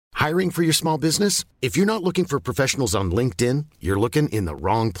Hiring for your small business? If you're not looking for professionals on LinkedIn, you're looking in the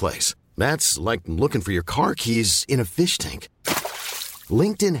wrong place. That's like looking for your car keys in a fish tank.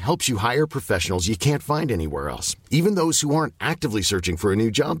 LinkedIn helps you hire professionals you can't find anywhere else, even those who aren't actively searching for a new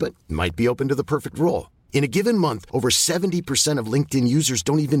job but might be open to the perfect role. In a given month, over 70% of LinkedIn users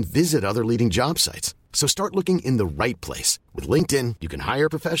don't even visit other leading job sites. So start looking in the right place. With LinkedIn, you can hire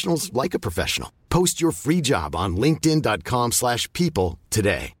professionals like a professional. Post your free job on linkedin.com/people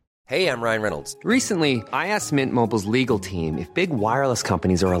today. Hey, I'm Ryan Reynolds. Recently, I asked Mint Mobile's legal team if big wireless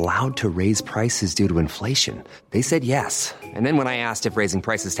companies are allowed to raise prices due to inflation. They said yes. And then when I asked if raising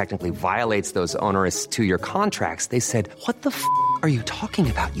prices technically violates those onerous two-year contracts, they said, "What the f*** are you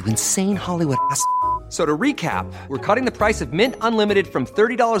talking about, you insane Hollywood ass?" So to recap, we're cutting the price of Mint Unlimited from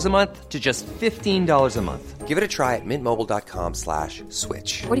 $30 a month to just $15 a month. Give it a try at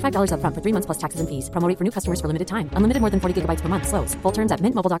mintmobile.com/switch. $45 up front for 3 months plus taxes and fees. Promo rate for new customers for limited time. Unlimited more than 40 gigabytes per month. Slows full terms at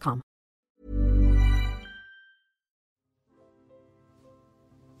mintmobile.com.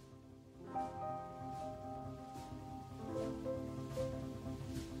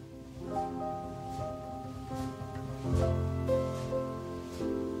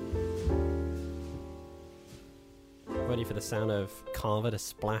 Ready for the sound of Carver to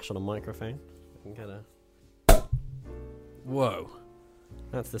splash on a microphone? I can kind of... Whoa.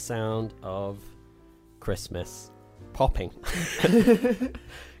 That's the sound of Christmas popping.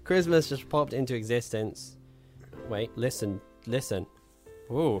 Christmas just popped into existence. Wait, listen.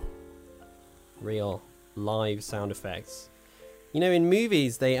 Ooh. Real live sound effects. You know, in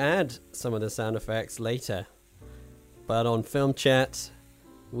movies, they add some of the sound effects later. But on Film Chat,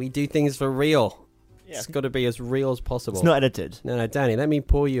 we do things for real. Yeah. It's got to be as real as possible. It's not edited. No, Danny, let me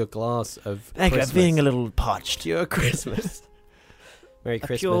pour you a glass of Thank Christmas. you, I'm being a little parched. Pure Christmas. Merry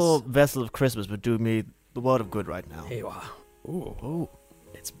Christmas. A pure vessel of Christmas would do me the world of good right now. Here you are. Ooh.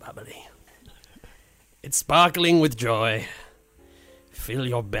 It's bubbly. It's sparkling with joy. Fill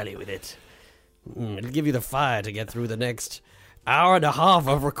your belly with it. It'll give you the fire to get through the next hour and a half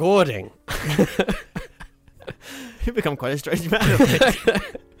of recording. You've become quite a strange man.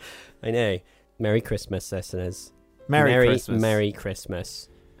 I know. Merry Christmas, listeners. Merry Christmas. Merry Christmas.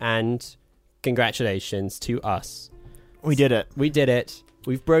 And congratulations to us. We did it.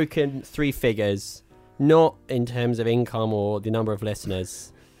 We've broken 3 figures, not in terms of income or the number of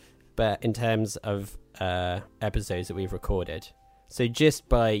listeners, but in terms of episodes that we've recorded. So just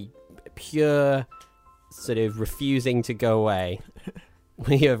by pure sort of refusing to go away,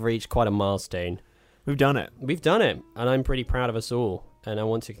 we have reached quite a milestone. We've done it, and I'm pretty proud of us all. And I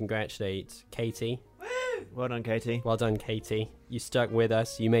want to congratulate Katie. Woo! Well done, Katie. Well done, Katie. You stuck with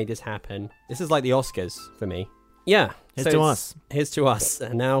us. You made this happen. This is like the Oscars for me. Yeah. Here's to us. Here's to us.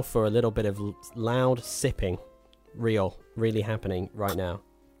 And now for a little bit of loud sipping. Really happening right now.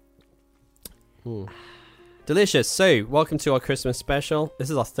 Delicious. So, welcome to our Christmas special.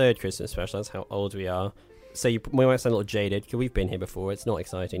 This is our 3rd Christmas special. That's how old we are. So we might sound a little jaded because we've been here before. It's not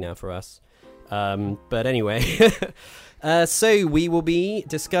exciting now for us. But anyway, so we will be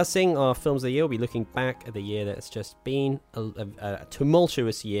discussing our films of the year. We'll be looking back at the year that's just been a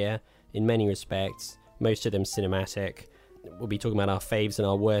tumultuous year in many respects, most of them cinematic. We'll be talking about our faves and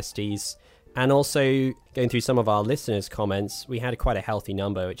our worsties, and also going through some of our listeners' comments. We had quite a healthy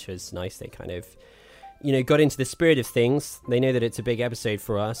number, which was nice. They kind of, got into the spirit of things. They know that it's a big episode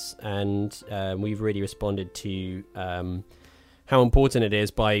for us, and we've really responded to how important it is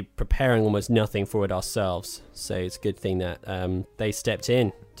by preparing almost nothing for it ourselves. So it's a good thing that they stepped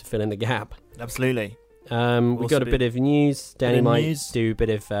in to fill in the gap. Absolutely. We've got a bit of news. Danny might do a bit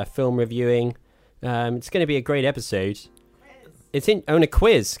of film reviewing. It's going to be a great episode. It's in a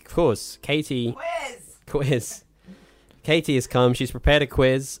quiz, of course. Katie. Quiz. Katie has come. She's prepared a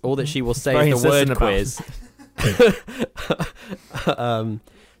quiz. All that she will say is the word quiz.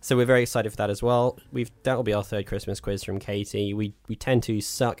 So we're very excited for that as well. That will be our 3rd Christmas quiz from Katie. We tend to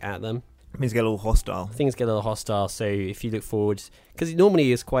suck at them. Things get a little hostile. So if you look forward, because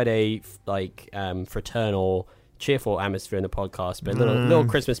normally it's quite a fraternal, cheerful atmosphere in the podcast, but a little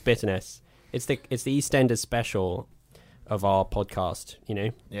Christmas bitterness. It's the EastEnders special of our podcast,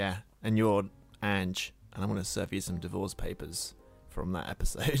 Yeah, and you're Ange, and I'm going to serve you some divorce papers from that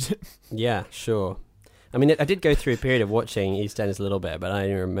episode. Yeah, sure. I mean, I did go through a period of watching EastEnders a little bit, but I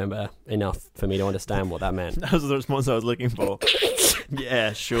didn't remember enough for me to understand what that meant. That was the response I was looking for.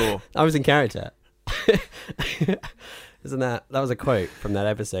 Yeah, sure. I was in character. That was a quote from that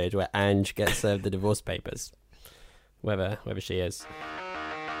episode where Ange gets served the divorce papers, whoever she is.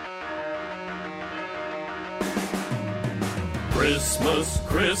 Christmas,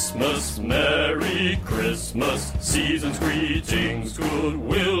 Christmas, Merry Christmas, season's greetings,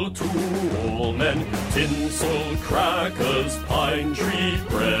 goodwill to all men, tinsel, crackers, pine tree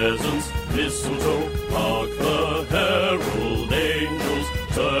presents, mistletoe, hark the herald angels,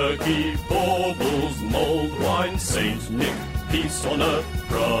 turkey, baubles, mulled wine, Saint Nick, peace on earth,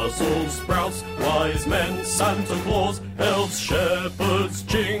 Brussels sprouts, wise men, Santa Claus, elves, shepherds,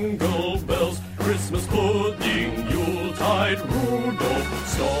 jingle bells, Christmas pudding, Yuletide, Rudolph,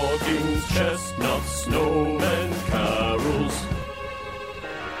 stockings, chestnuts, snowmen, carols.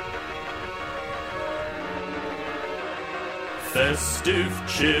 Festive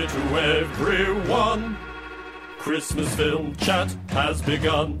cheer to everyone. Christmas film chat has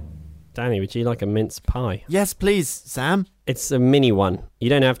begun. Danny, would you like a mince pie? Yes, please, Sam. It's a mini one. You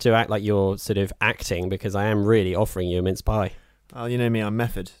don't have to act like you're sort of acting, because I am really offering you a mince pie. Oh, you know me, I'm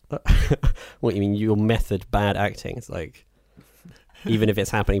method. What, you mean your method bad acting? It's like, even if it's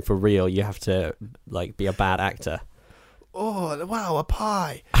happening for real, you have to like be a bad actor. Oh, wow, a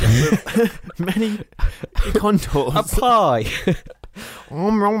pie. Many contours. A pie!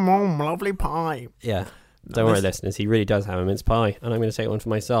 Lovely pie. Yeah. Don't worry, listeners. He really does have a mince pie, and I'm going to take one for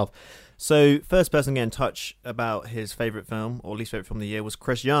myself. So, first person to get in touch about his favourite film, or least favourite film of the year, was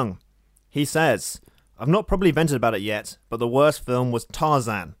Chris Young. He says, I've not probably vented about it yet, but the worst film was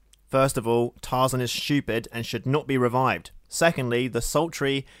Tarzan. First of all, Tarzan is stupid and should not be revived. Secondly, the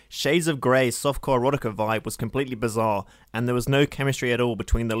sultry, shades of grey softcore erotica vibe was completely bizarre, and there was no chemistry at all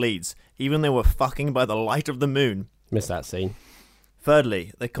between the leads, even they were fucking by the light of the moon. Missed that scene.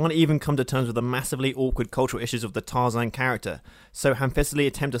 Thirdly, they can't even come to terms with the massively awkward cultural issues of the Tarzan character, so ham-fistedly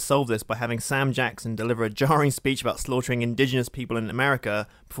attempt to solve this by having Sam Jackson deliver a jarring speech about slaughtering indigenous people in America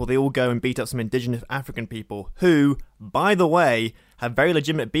before they all go and beat up some indigenous African people who, by the way, have very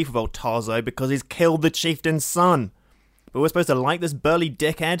legitimate beef with old Tarzo because he's killed the chieftain's son. But we're supposed to like this burly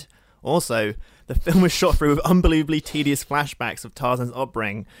dickhead? Also, the film was shot through with unbelievably tedious flashbacks of Tarzan's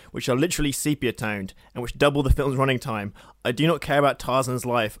upbringing, which are literally sepia-toned, and which double the film's running time. I do not care about Tarzan's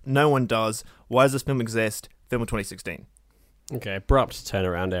life. No one does. Why does this film exist? Film of 2016. Okay, abrupt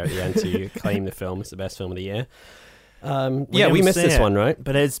turnaround there at the end to claim the film is the best film of the year. We missed this one, right?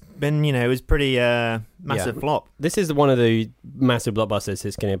 But it's been, it was pretty massive flop. This is one of the massive blockbusters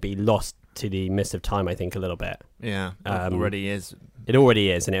that's going to be lost to the mist of time, I think, a little bit. Yeah, it already is. It already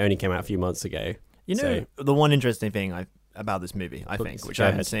is, and it only came out a few months ago. The one interesting thing about this movie, I think, which I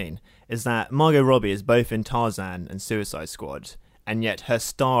haven't seen, is that Margot Robbie is both in Tarzan and Suicide Squad, and yet her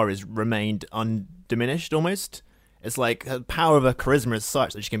star is remained undiminished almost. It's like her power of her charisma is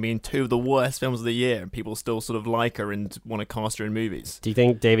such that she can be in two of the worst films of the year and people still sort of like her and want to cast her in movies. Do you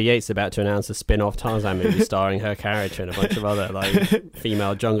think David Yates is about to announce a spin-off Tarzan movie starring her character and a bunch of other like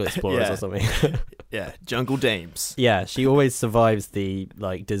female jungle explorers or something? Yeah, jungle dames. Yeah, she always survives the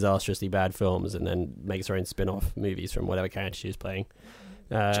like disastrously bad films and then makes her own spin-off movies from whatever character she was playing.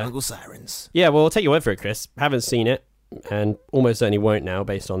 Jungle sirens. Yeah, well, I'll take your word for it, Chris. Haven't seen it and almost certainly won't now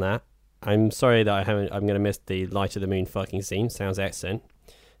based on that. I'm sorry that I'm going to miss the light of the moon fucking scene. Sounds excellent.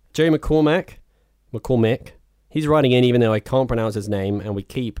 Joe McCormick, he's writing in even though I can't pronounce his name, and we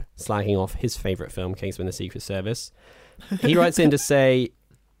keep slagging off his favourite film, Kingsman: The Secret Service. He writes in to say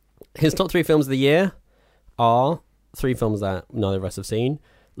his top 3 films of the year are 3 films that neither of us have seen.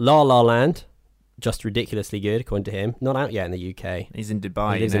 La La Land, just ridiculously good according to him. Not out yet in the UK. He's in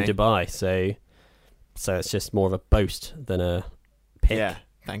Dubai. He lives in Dubai, so it's just more of a boast than a pick. Yeah.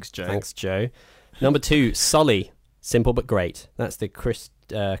 Thanks, Joe. Number 2, Sully. Simple but great. That's the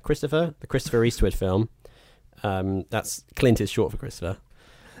Christopher Eastwood film. That's Clint is short for Christopher.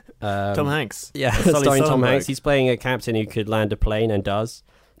 Tom Hanks. Yeah, starring Tom Hanks. He's playing a captain who could land a plane and does.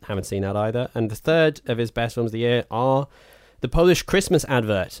 Haven't seen that either. And the third of his best films of the year are the Polish Christmas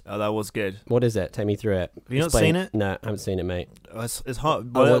Advert. Oh, that was good. What is it? Take me through it. Have you not seen it? No, I haven't seen it, mate. It's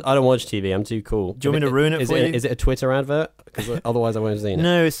hard. I don't watch TV. I'm too cool. Do you want me to ruin it for you? Is it a Twitter advert? Because otherwise I won't have seen it.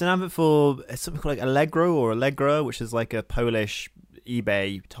 No, it's an advert for something called like Allegro or Allegra, which is like a Polish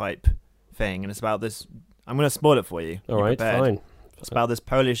eBay type thing. And it's about this... I'm going to spoil it for you. All right, fine. It's about this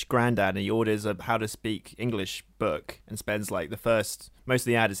Polish granddad, and he orders a How to Speak English book and spends like most of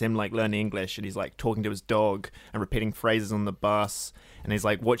the ad is him like learning English, and he's like talking to his dog and repeating phrases on the bus, and he's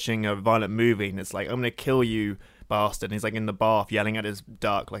like watching a violent movie, and it's like, I'm gonna kill you, bastard, and he's like in the bath yelling at his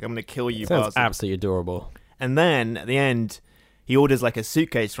duck like, I'm gonna kill you, Sounds bastard. Absolutely adorable. And then at the end he orders like a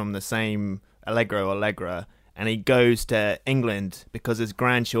suitcase from the same Allegra, and he goes to England because his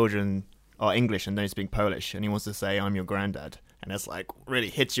grandchildren are English and don't speak Polish, and he wants to say, I'm your granddad. And it's like really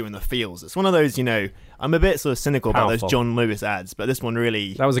hits you in the feels. It's one of those, I'm a bit sort of cynical about those John Lewis ads, but this one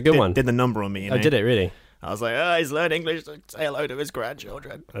really that was a good one. Did the number on me. Oh, did it really? I was like, he's learning English to say hello to his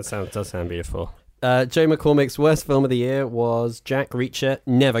grandchildren. That does sound beautiful. Joe McCormick's worst film of the year was Jack Reacher,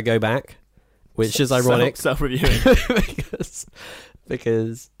 Never Go Back, which is ironic. Self-reviewing.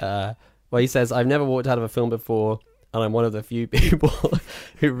 because he says, I've never walked out of a film before, and I'm one of the few people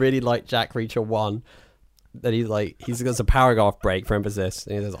who really like Jack Reacher 1. That he's got a paragraph break for emphasis,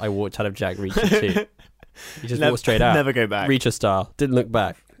 and he says, I walked out of Jack Reacher 2. He just walked straight out. Never go back. Reacher style. Didn't look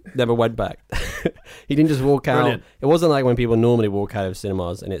back. Never went back. He didn't just walk out. Brilliant. It wasn't like when people normally walk out of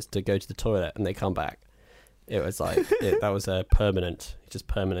cinemas and it's to go to the toilet and they come back. It was like, that was a permanent. He just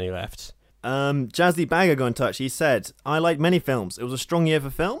permanently left. Jazzy Bagger got in touch. He said, I like many films. It was a strong year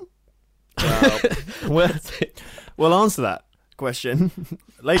for film? Well, we'll answer that question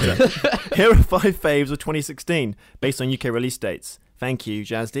later. Here are 5 faves of 2016 based on UK release dates. Thank you,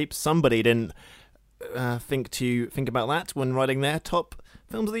 Jazzdeep. Somebody didn't think about that when writing their top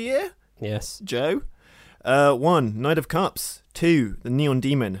films of the year. Yes. Joe. 1, Knight of Cups. 2, The Neon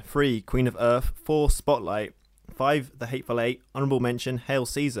Demon. 3, Queen of Earth. 4, Spotlight. 5, The Hateful Eight. Honourable mention, Hail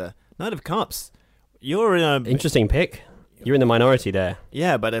Caesar. Knight of Cups. You're in a... Interesting pick. You're in the minority there.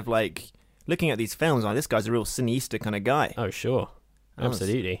 Yeah, but if looking at these films, this guy's a real cineasta kind of guy. Oh, sure.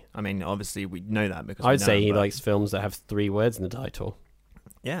 Absolutely. I mean, obviously we know that because I would say he likes films that have 3 words in the title.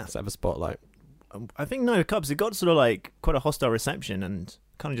 Yeah. Let's have a spotlight. I think Knight of Cups, it got sort of quite a hostile reception and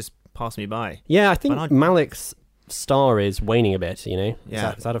kind of just passed me by. Yeah, I think Malik's star is waning a bit,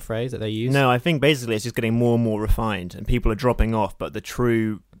 Yeah. Is that a phrase that they use? No, I think basically it's just getting more and more refined and people are dropping off, but the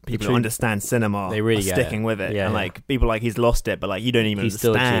true people who understand cinema they really are sticking with it. Yeah, and people he's lost it, but you don't even he's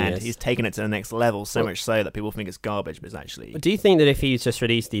still a understand. genius. He's taken it to the next level, so much so that people think it's garbage, but it's actually... Do you think that if he's just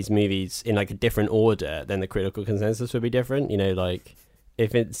released these movies in a different order, then the critical consensus would be different?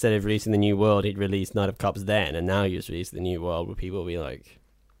 If instead of releasing The New World, he'd released Knight of Cups then, and now he's released The New World, would people be like...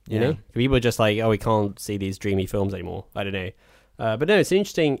 People are just we can't see these dreamy films anymore. I don't know. But no, it's an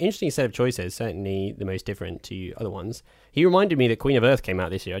interesting set of choices, certainly the most different to other ones. He reminded me that Queen of Earth came out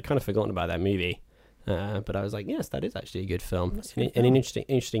this year. I'd kind of forgotten about that movie. But I was like, yes, that is actually a good film. An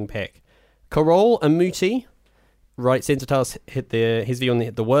interesting pick. Carol Amuti writes in to tell us his view on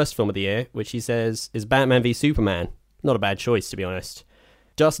the worst film of the year, which he says is Batman v Superman. Not a bad choice, to be honest.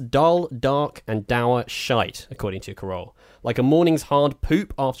 Just dull, dark, and dour shite, according to Carol. Like a morning's hard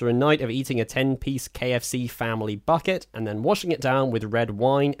poop after a night of eating a 10-piece KFC family bucket and then washing it down with red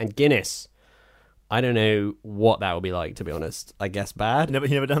wine and Guinness. I don't know what that would be like, to be honest. I guess bad. You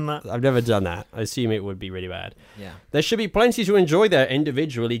never done that? I've never done that. I assume it would be really bad. Yeah. There should be plenty to enjoy there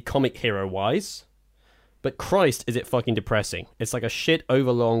individually, comic hero-wise. But Christ, is it fucking depressing. It's like a shit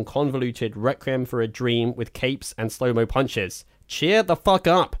overlong, convoluted Requiem for a Dream with capes and slow-mo punches. Cheer the fuck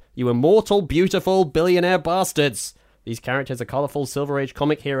up, you immortal, beautiful, billionaire bastards. These characters are colourful Silver Age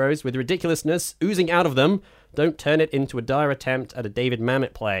comic heroes with ridiculousness oozing out of them. Don't turn it into a dire attempt at a David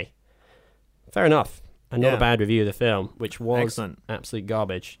Mamet play. Fair enough. And not a bad review of the film, which was absolute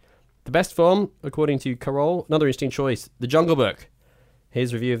garbage. The best film, according to Carol, another interesting choice, The Jungle Book.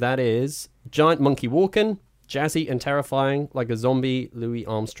 His review of that is giant monkey walking, jazzy and terrifying like a zombie Louis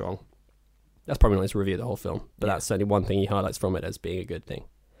Armstrong. That's probably not his review of the whole film, but that's certainly one thing he highlights from it as being a good thing.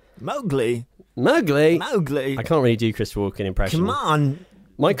 Mowgli. I can't really do Christopher Walken impression. Come on.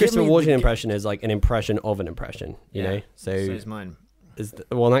 My Christopher Walken impression is like an impression of an impression, you know? So is mine.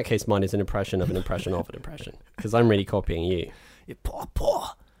 Well, in that case, mine is an impression of an impression of an impression, because I'm really copying you. You poor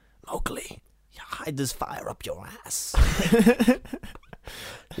Mowgli. You hide this fire up your ass.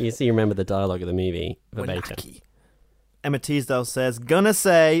 You see, remember the dialogue of the movie verbatim. Emma Teasdale says, gonna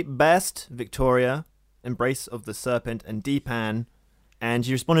say best Victoria, Embrace of the Serpent, and Deepan. And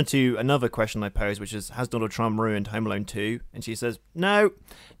she responded to another question I posed, which is, has Donald Trump ruined Home Alone 2? And she says, no,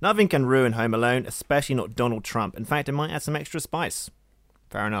 nothing can ruin Home Alone, especially not Donald Trump. In fact, it might add some extra spice.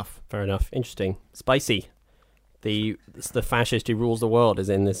 Fair enough. Interesting. Spicy. The fascist who rules the world is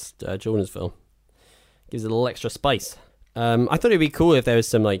in this children's film. Gives it a little extra spice. I thought it'd be cool if there was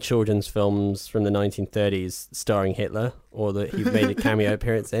some children's films from the 1930s starring Hitler, or that he made a cameo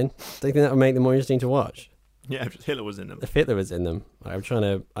appearance in. Do you think that would make them more interesting to watch? Yeah, if Hitler was in them. If Hitler was in them, I'm trying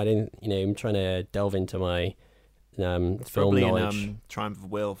to delve into my film knowledge. Triumph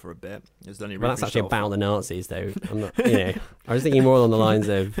of Will for a bit. That's actually about the Nazis, though. I'm not, I was thinking more along the lines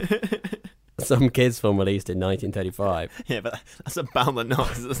of some kids' film released in 1935. Yeah, but that's about the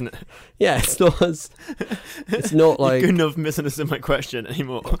Nazis, isn't it? Yeah, it's not. It's not like you couldn't have misunderstood my question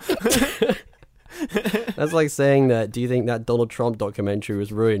anymore. That's like saying that. Do you think that Donald Trump documentary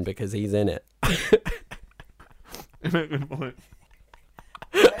was ruined because he's in it? Good point.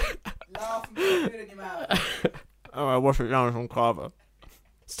 Laugh and put it in your mouth. Oh, I wash it down from Carver.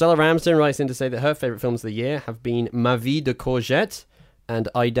 Stella Ramsden writes in to say that her favourite films of the year have been Ma Vie de Courgette and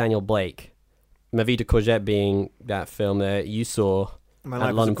I, Daniel Blake. Ma Vie de Courgette being that film that you saw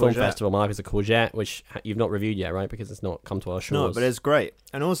at London Film Festival, My Life is a Courgette, which you've not reviewed yet, right? Because it's not come to our shores. No, but it's great.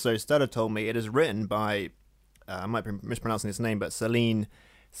 And also, Stella told me it is written by, I might be mispronouncing his name, but Celine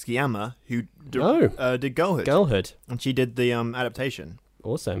Sciamma, who did Girlhood. Girlhood. And she did the adaptation.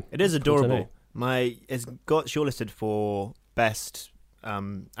 Awesome. It is That's cool to know. adorable. It's got shortlisted for Best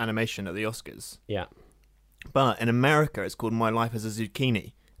Animation at the Oscars. Yeah. But in America, it's called My Life as a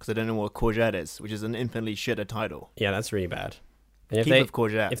Zucchini, because I don't know what a courgette is, which is an infinitely shitter title. Yeah, that's really bad. And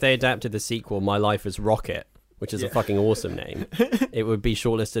Courgette. if they adapted the sequel, My Life as Rocket, which is a fucking awesome name, it would be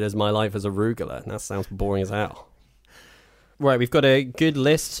shortlisted as My Life as Arugula. And that sounds boring as hell. Right, we've got a good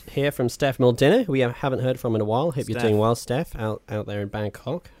list here from Steph Mildiner, who we haven't heard from in a while. Hope you're doing well, Steph, out there in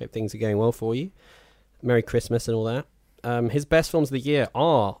Bangkok. Hope things are going well for you. Merry Christmas and all that. His best films of the year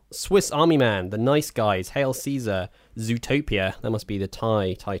are Swiss Army Man, The Nice Guys, Hail Caesar, Zootopia. That must be the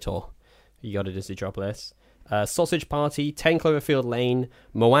Thai title. You got it as Zootropolis. Sausage Party, 10 Cloverfield Lane,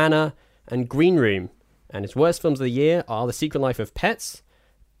 Moana, and Green Room. And his worst films of the year are The Secret Life of Pets,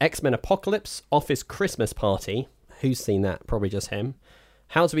 X-Men Apocalypse, Office Christmas Party. Who's seen that? Probably just him.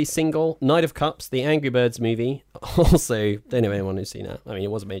 How to Be Single, Night of Cups, the Angry Birds movie. Also, don't know anyone who's seen that. I mean, it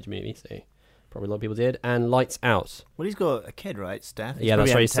was a major movie, so probably a lot of people did. And Lights Out. Well, he's got a kid, right, Steph? Yeah,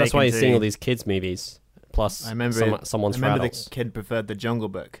 that's why he's seeing all these kids' movies. Plus, someone's the kid preferred The Jungle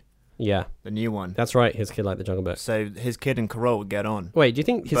Book. Yeah. The new one. That's right, his kid liked The Jungle Book. So his kid and Carole would get on. Wait, do you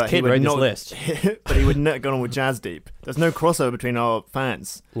think his kid wrote this list? But he would not get on with Jazz Deep. There's no crossover between our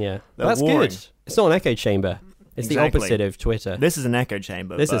fans. Yeah. They're That's warring. good. It's not an echo chamber. It's the opposite of Twitter. This is an echo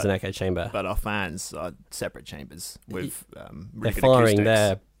chamber. This is an echo chamber. But our fans are separate chambers with really they're good firing acoustics.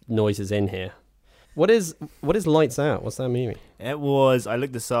 their noises in here. What is Lights Out? What's that movie? It was, I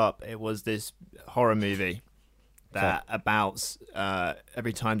looked this up, it was this horror movie that about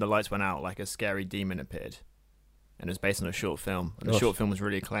every time the lights went out, like a scary demon appeared. And it was based on a short film. And the short film was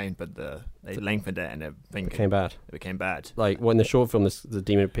really acclaimed, but they lengthened it and it became bad. It became bad. Like, when the short film, the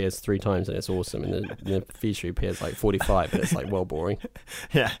demon appears 3 times and it's awesome, and the feature appears like 45, but it's like well boring.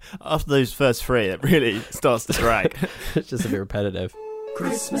 Yeah, after those first 3, it really starts to drag. It's just a bit repetitive.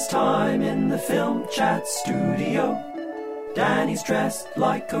 Christmas time in the Film Chat studio. Danny's dressed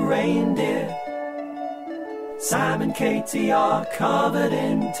like a reindeer. Sam and Katie are covered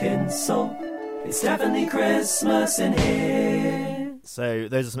in tinsel. It's definitely Christmas in here. So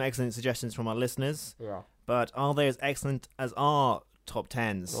those are some excellent suggestions from our listeners. Yeah. But are they as excellent as our top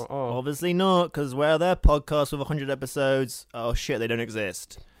 10s? Obviously not, because where are their podcasts with 100 episodes? Oh shit, they don't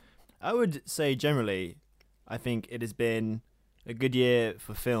exist. I would say generally, I think it has been a good year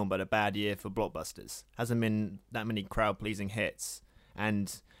for film, but a bad year for blockbusters. Hasn't been that many crowd-pleasing hits.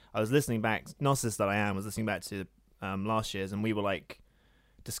 And I was listening back, narcissist that I am, was listening back to last year's, and we were like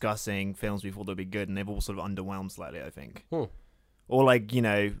discussing films we thought would be good, and they've all sort of underwhelmed slightly, I think. Or like, you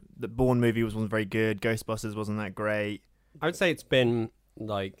know, the Bourne movie wasn't very good, Ghostbusters wasn't that great. I would say it's been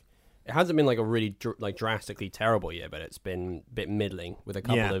like, it hasn't been like a really drastically terrible year, but it's been a bit middling with a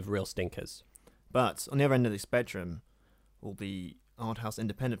couple of real stinkers. But on the other end of the spectrum, all the art house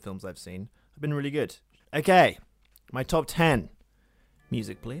independent films I've seen have been really good. Okay, my top 10.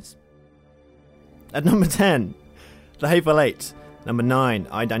 Music, please. At number 10, The Hateful Eight. Number 9,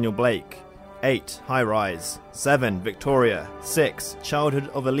 I, Daniel Blake. 8, High Rise. 7, Victoria. 6, Childhood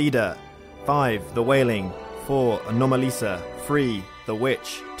of a Leader. 5, The Wailing. 4, Anomalisa. 3, The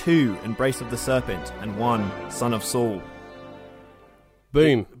Witch. 2, Embrace of the Serpent. And 1, Son of Saul.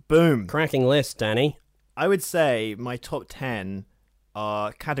 Boom. Boom. Cracking list, Danny. I would say my top 10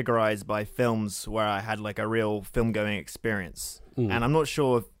 are categorized by films where I had like a real film-going experience. And I'm not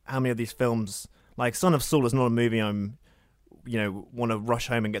sure how many of these films, like Son of Saul is not a movie I'm, want to rush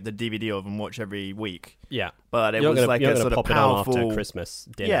home and get the DVD of and watch every week. Yeah. But it was like a sort of powerful... after Christmas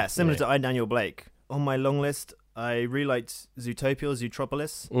dinner. Yeah, similar to I, Daniel Blake. On my long list, I really liked Zootopia,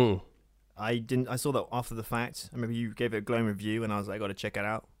 Zootropolis. I saw that after the fact. I remember you gave it a glowing review and I was like, I got to check it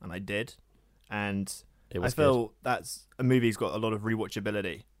out. And I did. And I feel that's a movie that's got a lot of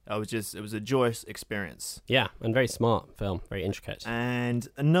rewatchability. It was a joyous experience. Yeah, and very smart film, very intricate. And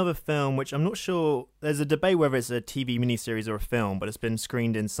another film, which I'm not sure, there's a debate whether it's a TV miniseries or a film, but it's been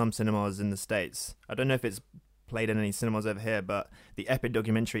screened in some cinemas in the States. I don't know if it's played in any cinemas over here, but the epic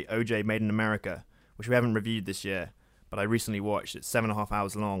documentary OJ Made in America, which we haven't reviewed this year, but I recently watched. It's 7.5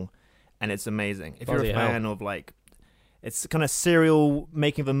 hours long, and it's amazing. If you're a fan of like, it's kind of serial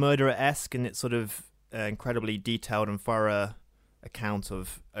making of a murderer-esque, and it's sort of incredibly detailed and thorough account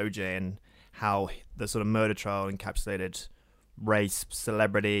of OJ and how the sort of murder trial encapsulated race,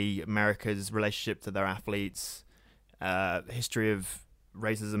 celebrity, America's relationship to their athletes, history of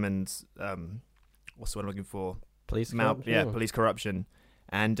racism and what's the word I'm looking for? Police corruption. Police corruption.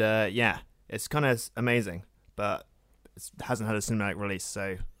 And it's kind of amazing, but it hasn't had a cinematic release,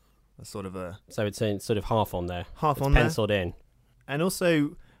 so that's sort of a... So it's sort of half on there. Half on penciled there. in. And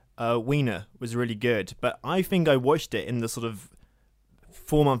also, Wiener was really good, but I think I watched it in the sort of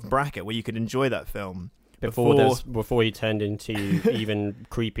 4-month bracket where you could enjoy that film. Before he turned into even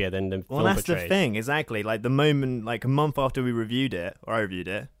creepier than the film Well, that's portrayed. the thing, exactly. Like, the moment, like, a month after we reviewed it, or I reviewed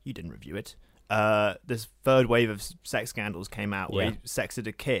it, you didn't review it, this third wave of sex scandals came out where he sexted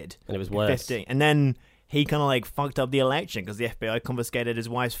a kid. And it was worse. 15. And then he kind of, like, fucked up the election because the FBI confiscated his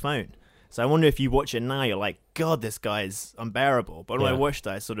wife's phone. So I wonder if you watch it now, you're like, God, this guy is unbearable. But when I watched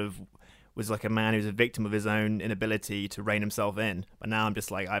it, I sort of was like a man who's a victim of his own inability to rein himself in. But now I'm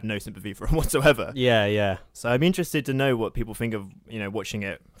just like, I have no sympathy for him whatsoever. Yeah. So I'm interested to know what people think of, watching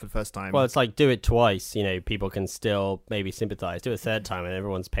it for the first time. Well, it's like, do it twice, people can still maybe sympathize. Do it a third time and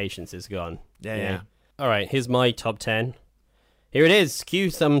everyone's patience is gone. Yeah. All right, here's my top 10. Here it is. Cue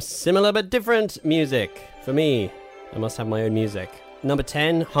some similar but different music. For me, I must have my own music. Number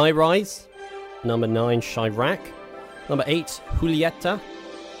 10, High Rise. Number 9, Chirac. Number 8, Julieta.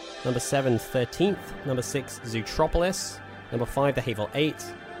 Number 7, 13th. Number 6, Zootropolis. Number 5, The Hateful Eight.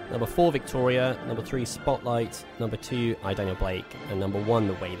 Number 4, Victoria. Number 3, Spotlight. Number 2, I, Daniel Blake. And number 1,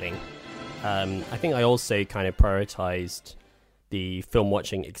 The Wailing. I think I also kind of prioritized the film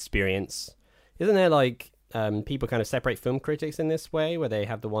watching experience. Isn't there like people kind of separate film critics in this way, where they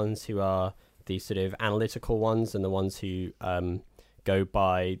have the ones who are the sort of analytical ones and the ones who go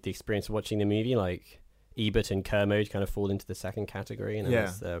by the experience of watching the movie, like Ebert and Kermode kind of fall into the second category, and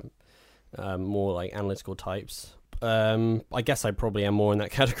then there's more like analytical types. I guess I probably am more in that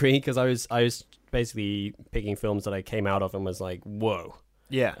category because I was basically picking films that I came out of and was like, whoa.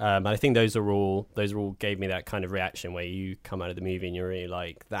 Yeah. And I think those are all gave me that kind of reaction where you come out of the movie and you're really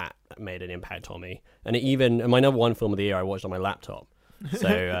like, that made an impact on me. And my number one film of the year I watched on my laptop. So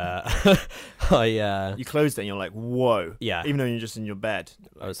you closed it and you're like, whoa. Yeah. Even though you're just in your bed.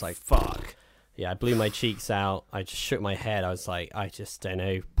 I was like, fuck. Yeah, I blew my cheeks out. I just shook my head. I was like, I just don't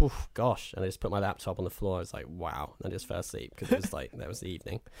know. Oof, gosh. And I just put my laptop on the floor. I was like, wow. And I just fell asleep because it was like, that was the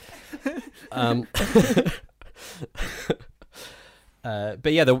evening.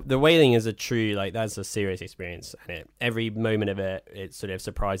 But yeah, the Wailing is a true, like, that's a serious experience. And every moment of it sort of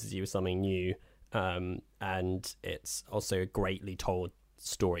surprises you with something new. And it's also a greatly told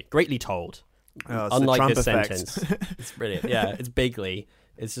story. Greatly told. Unlike this sentence. It's brilliant. Yeah, it's bigly.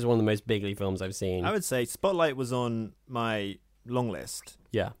 It's just one of the most bigly films I've seen. I would say Spotlight was on my long list.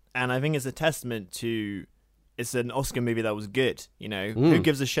 Yeah. And I think it's a testament to... It's an Oscar movie that was good, Who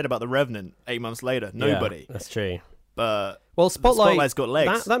gives a shit about The Revenant 8 months later? Nobody. Yeah, that's true. But well, Spotlight's got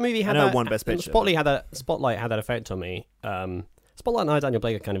legs. That movie had won Best Picture. Spotlight had that effect on me. Spotlight and I, Daniel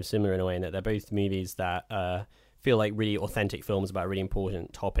Blake are kind of similar in a way in that they're both movies that feel like really authentic films about really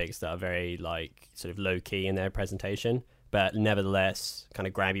important topics that are very like sort of low key in their presentation, but nevertheless kind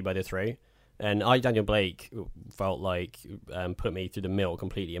of grab you by the throat. And I, Daniel Blake, felt like put me through the mill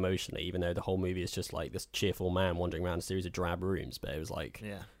completely emotionally, even though the whole movie is just like this cheerful man wandering around a series of drab rooms. But it was like,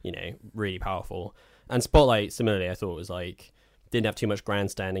 really powerful. And Spotlight, similarly, I thought was like, didn't have too much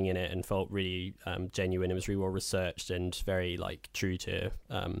grandstanding in it and felt really genuine. It was really well researched and very like true to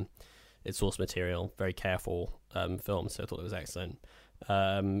its source material. Very careful film, so I thought it was excellent.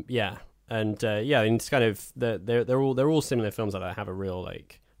 And it's kind of they're all similar films that have a real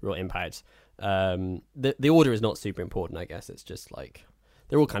impact. The order is not super important, I guess. It's just like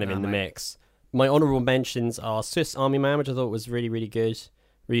they're all kind of in the mix. My honorable mentions are Swiss Army Man, which I thought was really, really good.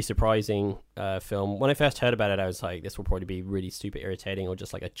 Really surprising film. When I first heard about it, I was like, this will probably be really super irritating or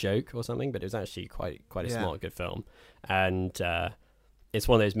just like a joke or something, but it was actually quite a smart, good film. And it's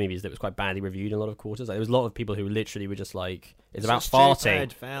one of those movies that was quite badly reviewed in a lot of quarters. Like, there was a lot of people who literally were just like, it's about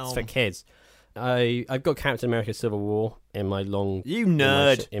farting. It's for kids. I've got Captain America Civil War in my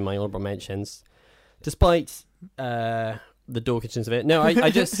in my honorable mentions. Despite the Dawkinses of it. No, I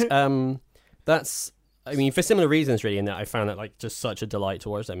just for similar reasons, really, in that I found it like just such a delight to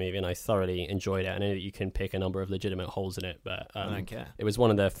watch that movie, and I thoroughly enjoyed it. I know that you can pick a number of legitimate holes in it, but I don't care. It was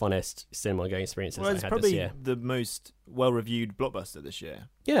one of the funnest cinema going experiences I had this year. It's probably the most well-reviewed blockbuster this year.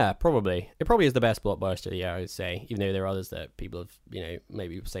 Yeah, probably. It probably is the best blockbuster of the year, I would say, even though there are others that people have,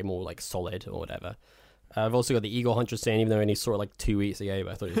 maybe say more like solid or whatever. I've also got the Eagle Hunter scene, even though I only saw it like 2 weeks ago,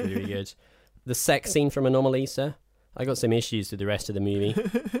 but I thought it was really, really good. The sex scene from Anomalisa. I got some issues with the rest of the movie.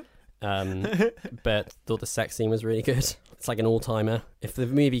 But thought the sex scene was really good. It's like an all-timer. If the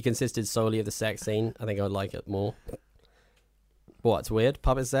movie consisted solely of the sex scene, I think I would like it more. What? It's weird.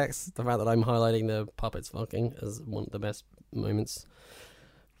 Puppet sex. The fact that I'm highlighting the puppets fucking as one of the best moments.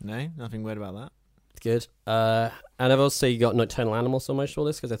 No, nothing weird about that. It's good. And I've also got Nocturnal Animals so much for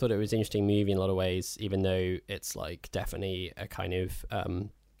this because I thought it was an interesting movie in a lot of ways, even though it's like definitely a kind of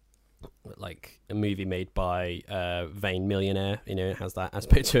like a movie made by vain millionaire. You know, it has that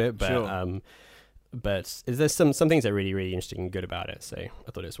aspect to it, but Sure. But there's some things that are really, really interesting and good about it. So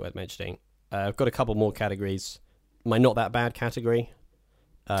I thought it was worth mentioning. I've got a couple more categories. My not that bad category.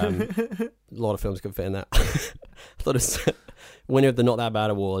 A lot of films could fit in that. I thought it was winner of the Not That Bad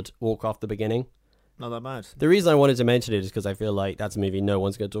award, Warcraft: The Beginning. Not that bad. The reason I wanted to mention it is because I feel like that's a movie no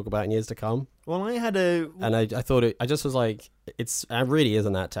one's going to talk about in years to come. Well, I had a... And I thought I just was like, it really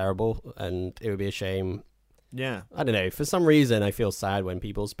isn't that terrible, and it would be a shame. Yeah. I don't know. For some reason, I feel sad when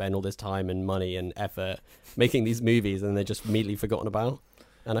people spend all this time and money and effort making these movies and they're just immediately forgotten about.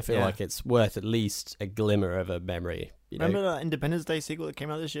 And I feel like it's worth at least a glimmer of a memory. You know? Remember that Independence Day sequel that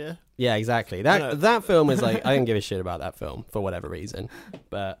came out this year? Yeah, exactly. That film is like, I didn't give a shit about that film for whatever reason.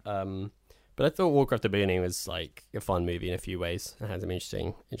 But I thought Warcraft: The Beginning was like a fun movie in a few ways. It had some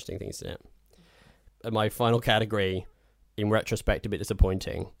interesting things in it. And my final category, in retrospect, a bit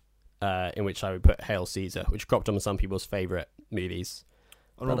disappointing. In which I would put Hail Caesar, which cropped on some people's favourite movies.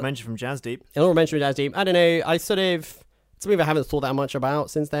 Honorable mention from Jazz Deep. Honorable mention from Jazz Deep. I don't know. It's something I haven't thought that much about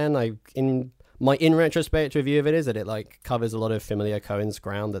since then. In retrospect review of it is that it like covers a lot of familiar Coen's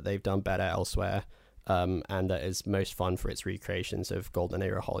ground that they've done better elsewhere, and that is most fun for its recreations of Golden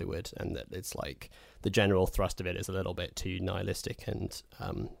Era Hollywood, and that it's like the general thrust of it is a little bit too nihilistic and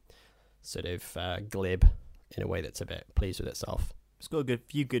sort of glib in a way that's a bit pleased with itself. It's got a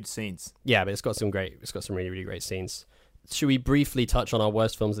few good scenes. Yeah, but it's got some really, really great scenes. Should we briefly touch on our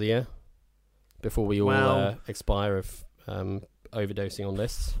worst films of the year before we all expire of overdosing on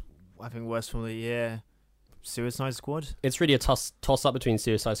lists? I think worst film of the year, Suicide Squad. It's really a toss-up between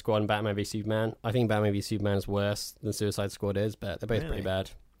Suicide Squad and Batman v Superman. I think Batman v Superman is worse than Suicide Squad is, but they're both pretty bad.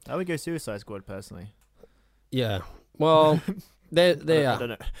 I would go Suicide Squad, personally. Yeah. Well... I don't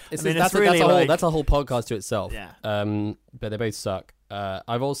know. That's a whole podcast to itself. Yeah. But they both suck.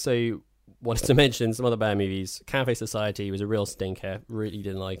 I've also wanted to mention some other bad movies. Cafe Society was a real stinker. Really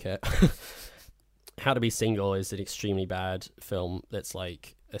didn't like it. How to Be Single is an extremely bad film that's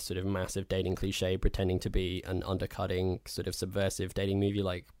like a sort of massive dating cliche pretending to be an undercutting sort of subversive dating movie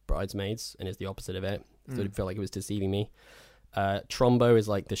like Bridesmaids, and is the opposite of it. So it felt like it was deceiving me. Trumbo is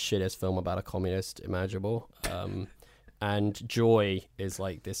like the shittest film about a communist imaginable. And Joy is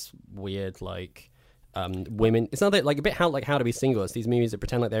like this weird, like, women. It's not that, like, a bit like How to Be Single. It's these movies that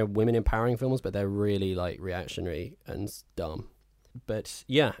pretend like they're women empowering films, but they're really like reactionary and dumb. But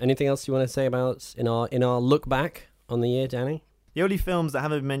yeah, anything else you want to say about in our look back on the year, Danny? The only films that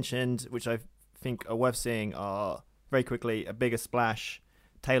haven't been mentioned, which I think are worth seeing, are very quickly A Bigger Splash,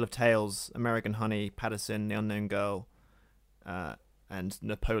 Tale of Tales, American Honey, Patterson, The Unknown Girl, and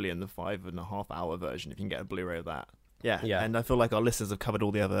Napoleon, the 5.5 hour version. If you can get a Blu-ray of that. Yeah, and I feel like our listeners have covered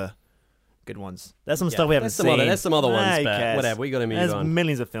all the other good ones. There's some stuff we haven't seen. There's some other ones, but whatever. We got to move on. There's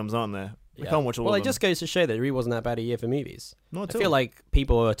millions of films, aren't there? We can't watch all of them. Well, it just goes to show that it really wasn't that bad a year for movies. Not at I all. feel like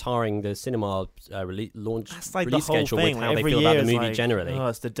people are tarring the cinema release schedule with how they feel about the movie generally. Oh,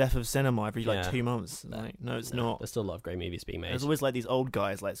 it's the death of cinema every 2 months. No, it's not. There's still a lot of great movies being made. There's always like these old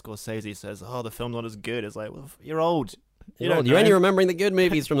guys, like Scorsese says, "Oh, the film's not as good." It's like, well, you're old. You're only remembering the good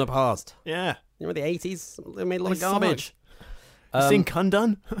movies from the past. Yeah. You remember the 80s? They made a lot of garbage. You seen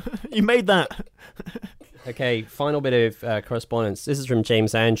Kundun? You made that. Okay, final bit of correspondence. This is from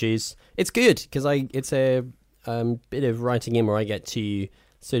James Andrews. It's good because it's a bit of writing in where I get to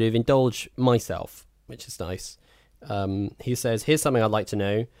sort of indulge myself, which is nice. He says, "Here's something I'd like to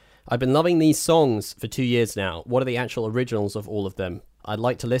know. I've been loving these songs for 2 years now. What are the actual originals of all of them? I'd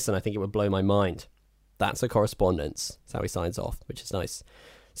like to listen. I think it would blow my mind." That's a correspondence. That's how he signs off, which is nice.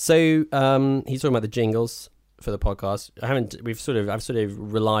 So he's talking about the jingles for the podcast. I've sort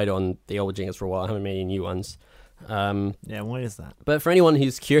of relied on the old jingles for a while. I haven't made any new ones. Yeah, why is that? But for anyone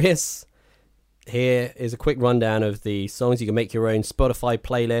who's curious, here is a quick rundown of the songs. You can make your own Spotify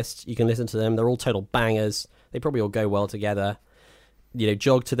playlist. You can listen to them. They're all total bangers. They probably all go well together. You know,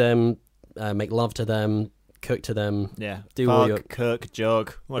 jog to them, make love to them, cook to them. Yeah, cook,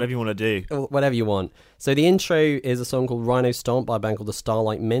 jog, whatever you want to do. Whatever you want. So the intro is a song called Rhino Stomp by a band called the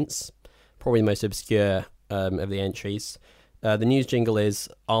Starlight Mints. Probably the most obscure of the entries. The news jingle is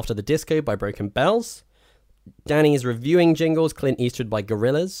After the Disco by Broken Bells. Danny is reviewing jingles, Clint Eastwood by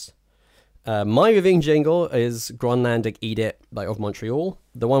Gorillaz. My reviewing jingle is Grönlandic Eat It by Of Montreal.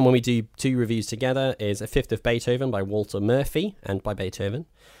 The one when we do two reviews together is A Fifth of Beethoven by Walter Murphy and by Beethoven.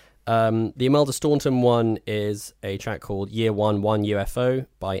 The Imelda Staunton one is a track called Year 1 UFO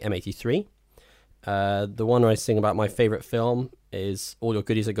by M83. The one where I sing about my favourite film is All Your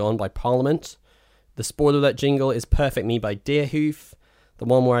Goodies Are Gone by Parliament. The spoiler alert jingle is Perfect Me by Deerhoof. The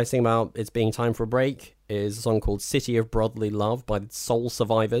one where I sing about it's being time for a break is a song called City of Brotherly Love by the Soul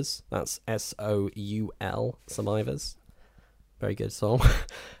Survivors. That's SOUL Survivors. Very good song.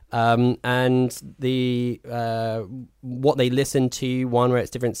 And the what they listen to, one where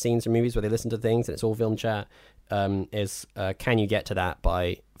it's different scenes from movies where they listen to things and it's all film chat, is Can You Get to That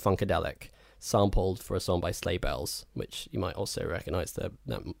by Funkadelic, sampled for a song by Sleigh Bells, which you might also recognise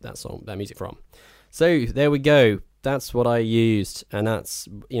that song, that music from. So there we go. That's what I used, and that's,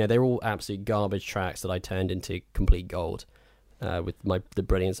 they're all absolute garbage tracks that I turned into complete gold with the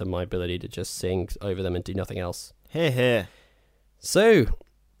brilliance of my ability to just sing over them and do nothing else. Here. So,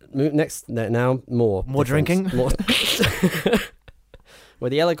 next, now more drinking? More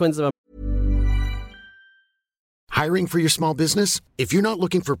with the eloquence of Hiring for your small business? If you're not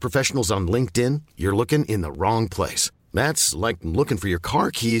looking for professionals on LinkedIn, you're looking in the wrong place. That's like looking for your car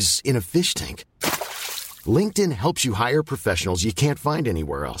keys in a fish tank. LinkedIn helps you hire professionals you can't find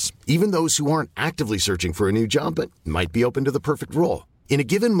anywhere else, even those who aren't actively searching for a new job but might be open to the perfect role. In a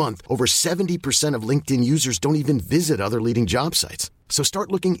given month, over 70% of LinkedIn users don't even visit other leading job sites. So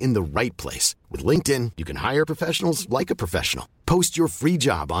start looking in the right place. With LinkedIn, you can hire professionals like a professional. Post your free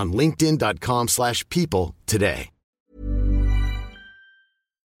job on linkedin.com/people today.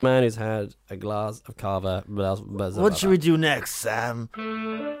 Man who's had a glass of cava. What should we do next, Sam?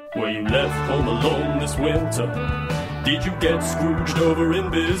 Were you left home alone this winter? Did you get Scrooged over in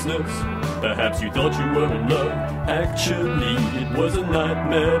business? Perhaps you thought you were in love. Actually, it was a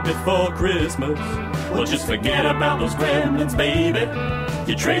nightmare before Christmas. Well, just forget about those gremlins, baby.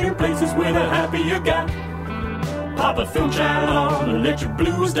 You traded places with a happier guy. Pop a film chat on and let your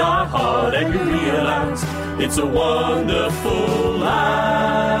blues die hard, and you realize it's a wonderful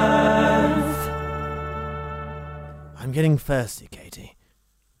life. I'm getting thirsty, Katie.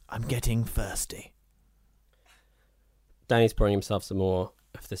 I'm getting thirsty. Danny's pouring himself some more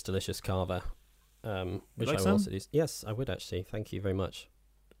of this delicious cava, which like I will some? also do. Yes, I would actually. Thank you very much.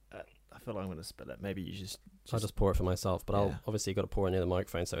 I feel like I'm going to spill it. Maybe you just... I'll just pour it for myself, but Yeah. I'll obviously got to pour it near the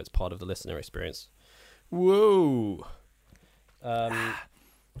microphone so it's part of the listener experience. Whoa!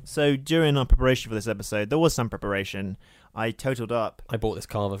 So during our preparation for this episode, there was some preparation. I totaled up. I bought this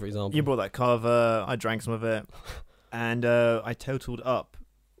cava, for example. You bought that cava. I drank some of it. And I totaled up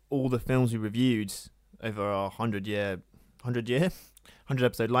all the films we reviewed over our 100 episode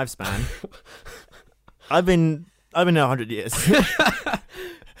lifespan. I've been there 100 years.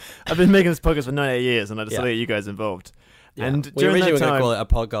 I've been making this podcast for 98 years, and I decided to get you guys involved. Yeah. And we during originally that were going time, to call it a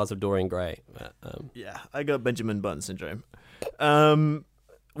podcast of Dorian Gray. But, yeah, I got Benjamin Button syndrome.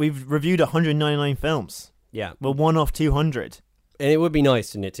 We've reviewed 199 films. yeah. We're one off 200. And it would be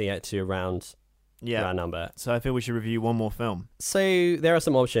nice, wouldn't it, to get to a round Yeah. number. So I feel we should review one more film. So there are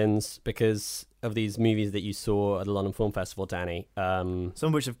some options because of these movies that you saw at the London Film Festival, Danny. Some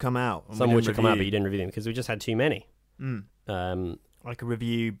of which have come out. and Some we which didn't have come out, but review. you didn't review them because we just had too many. I could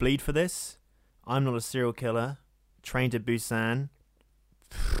review Bleed for This, I'm Not a Serial Killer, Train to Busan.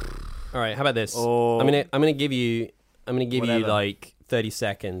 All right, how about this? Or I'm gonna give you Whatever. like 30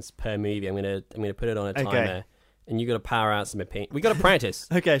 seconds per movie. I'm gonna put it on a timer, Okay. and you got to power out some opinion. We got to practice.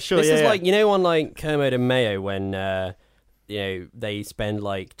 Okay, sure. This yeah, is yeah. like, on like Kermode and Mayo when they spend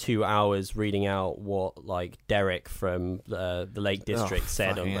like 2 hours reading out what like Derek from the Lake District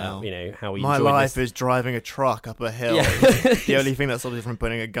said fucking about hell. how he My enjoyed life this. is driving a truck up a hill. Yeah. The only thing that stops me from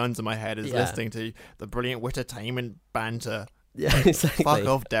putting a gun to my head is Yeah. listening to the brilliant entertainment banter. Yeah, exactly. Fuck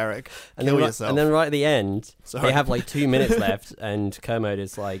off, Derek. And Kill then, yourself. and then right at the end, Sorry. they have like 2 minutes left, and Kermode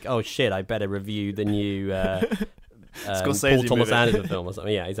is like, "Oh shit, I better review the new Paul Scorsese Thomas movie. Anderson film or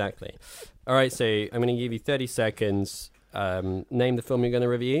something." Yeah, exactly. All right, so I'm going to give you 30 seconds. Name the film you're going to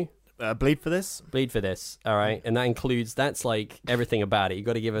review. Bleed for This? Bleed for This. All right, and that's like everything about it. You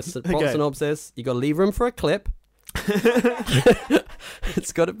got to give us a plot Okay. synopsis. You got to leave room for a clip.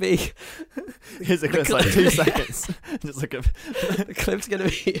 It's got to be. Here's a clip, like 2 seconds. Just like a... The clip's gonna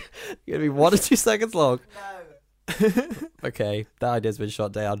be 1 or 2 seconds long. No. Okay, that idea's been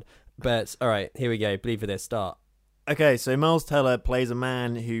shot down. But all right, here we go. Bleed for This. Start. Okay, so Miles Teller plays a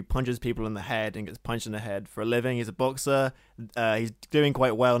man who punches people in the head and gets punched in the head for a living. He's a boxer. He's doing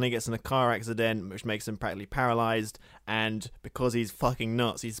quite well, and he gets in a car accident, which makes him practically paralyzed. And because he's fucking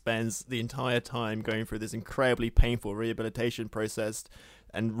nuts, he spends the entire time going through this incredibly painful rehabilitation process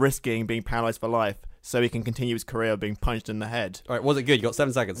and risking being paralyzed for life so he can continue his career of being punched in the head. All right, was it good? You got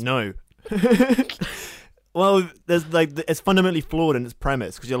 7 seconds. No. Well, there's like it's fundamentally flawed in its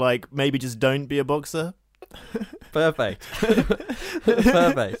premise because you're like maybe just don't be a boxer. Perfect.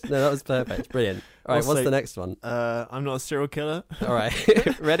 Perfect. No, that was perfect. Brilliant. All right, Also, what's the next one? I'm not a serial killer. All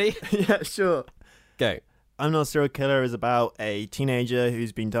right, ready? Yeah, sure. Go. I'm Not a Serial Killer is about a teenager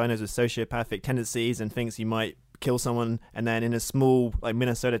who's been diagnosed with sociopathic tendencies and thinks he might kill someone, and then in a small like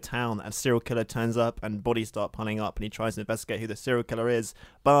Minnesota town a serial killer turns up and bodies start piling up and he tries to investigate who the serial killer is.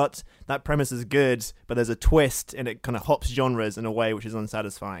 But that premise is good, but there's a twist and it kind of hops genres in a way which is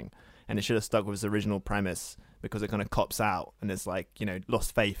unsatisfying, and it should have stuck with its original premise because it kind of cops out and it's like, you know,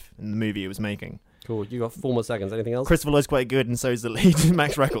 lost faith in the movie it was making. Cool. You got 4 more seconds. Anything else? Christopher Lloyd's quite good and so is the lead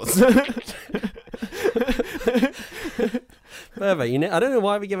Max Records. Perfect. I don't know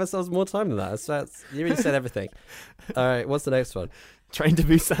why we give ourselves more time than that. You really said everything. All right, what's the next one? Train to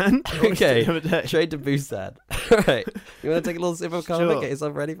Busan. Okay, Train to Busan. All right, you want to take a little sip of coffee? Sure. Get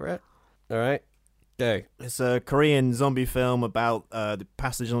yourself ready for it. All right, go. It's a Korean zombie film about the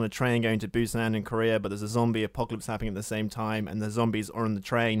passengers on a train going to Busan in Korea, but there's a zombie apocalypse happening at the same time, and the zombies are on the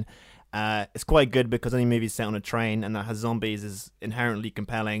train. It's quite good because any movie set on a train and that has zombies is inherently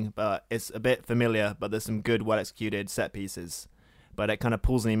compelling, but it's a bit familiar, but there's some good, well-executed set pieces. But it kind of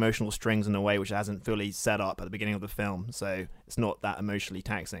pulls the emotional strings in a way which hasn't fully set up at the beginning of the film, so it's not that emotionally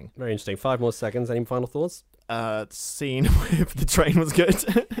taxing. Very interesting. 5 more seconds. Any final thoughts? Scene with the train was good.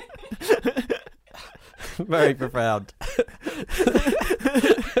 Very profound.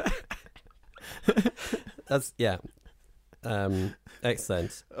 That's, yeah.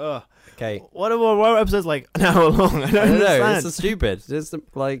 Excellent. Okay. What are episodes like an hour long? I don't know. understand. This is stupid. It's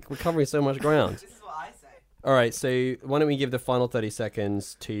like we're covering so much ground. This is what I say. All right, so why don't we give the final 30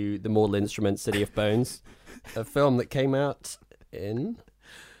 seconds to The Mortal Instrument, City of Bones, a film that came out in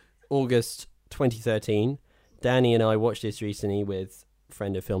August 2013. Danny and I watched this recently with a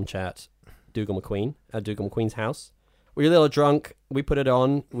friend of Film Chat, Dougal McQueen, at Dougal McQueen's house. We were a little drunk. We put it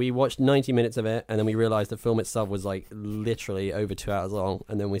on. We watched 90 minutes of it, and then we realised the film itself was like literally over 2 hours long,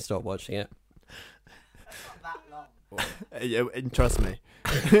 and then we stopped watching it. That's not that long. And trust me.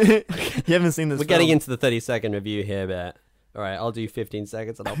 You haven't seen this We're getting into the 30-second review here, but all right, I'll do 15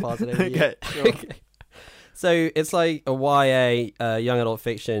 seconds and I'll pass it over to you. Okay, sure. Okay. So it's like a YA, young adult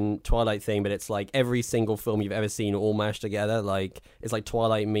fiction, Twilight thing, but it's like every single film you've ever seen all mashed together. Like it's like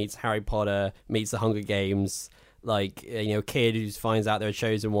Twilight meets Harry Potter meets The Hunger Games. Like, you know, kid who finds out they're a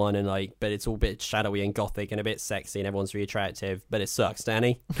chosen one, and like, but it's all a bit shadowy and gothic and a bit sexy, and everyone's really attractive, but it sucks,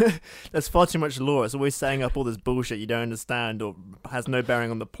 Danny. There's far too much lore. It's always saying up all this bullshit you don't understand or has no bearing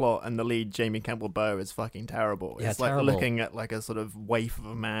on the plot, and the lead, Jamie Campbell-Bowe, is fucking terrible. Yeah, it's terrible. like looking at like a sort of waif of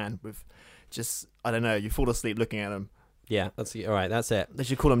a man with just, I don't know, you fall asleep looking at him. Yeah, that's all right. That's it. They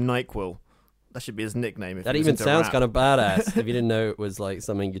should call him NyQuil. That should be his nickname. If That he was even into sounds rap. kind of badass if you didn't know it was like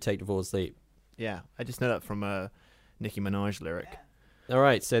something you take to fall asleep. Yeah, I just know that from a Nicki Minaj lyric. All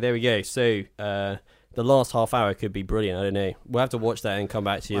right, so there we go. So the last half hour could be brilliant. I don't know. We'll have to watch that and come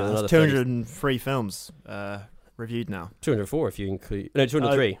back to you. Wow, with that's another 203 films reviewed now. 204 if you include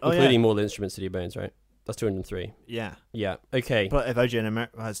 203, Oh, including yeah. Mortal Instruments, City of Bones, right? That's 203. Yeah, Yeah. Okay. but if OJ in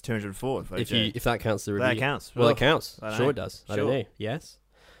America has 204, If that counts the review, that counts. Well, it counts. I don't Sure, know. it does. I don't Sure. know. Yes.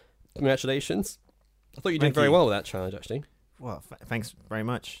 Congratulations. I thought you did Thank very you. well with that challenge. Actually, Well, thanks very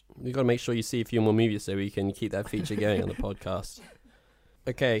much. we've got to make sure you see a few more movies so we can keep that feature going on the podcast.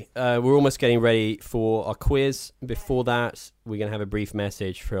 Okay, we're almost getting ready for our quiz. Before that, we're going to have a brief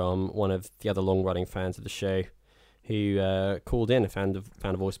message from one of the other long-running fans of the show who called in and found a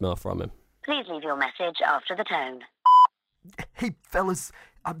voicemail from him. Please leave your message after the tone. Hey, fellas.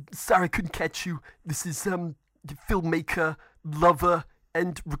 I'm sorry I couldn't catch you. This is, the filmmaker, lover,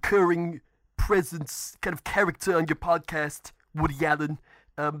 and recurring presence kind of character on your podcast, Woody Allen.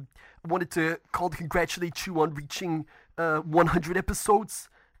 I wanted to call to congratulate you on reaching 100 episodes,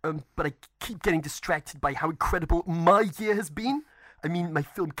 but I keep getting distracted by how incredible my year has been. I mean, my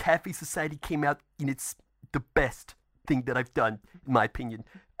film Cafe Society came out, and it's the best thing that I've done, in my opinion.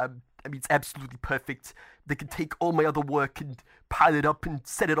 I mean, it's absolutely perfect. They can take all my other work and pile it up and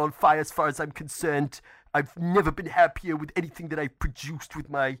set it on fire as far as I'm concerned. I've never been happier with anything that I've produced with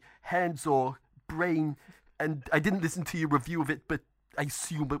my hands or brain. And I didn't listen to your review of it, but I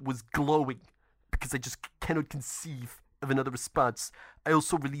assume it was glowing because I just cannot conceive of another response. I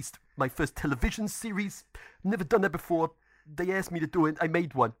also released my first television series. Never done that before. They asked me to do it. I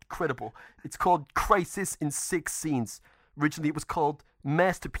made one. Incredible. It's called Crisis in 6 Scenes. Originally, it was called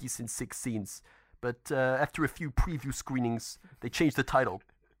Masterpiece in 6 Scenes. But after a few preview screenings, they changed the title.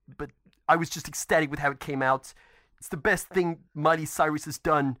 But I was just ecstatic with how it came out. It's the best thing Miley Cyrus has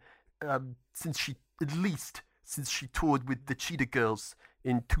done since she toured with the Cheetah Girls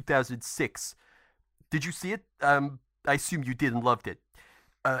in 2006. Did you see it? I assume you did and loved it.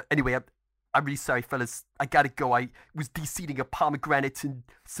 Anyway, I'm really sorry, fellas. I gotta go. I was de-seeding a pomegranate and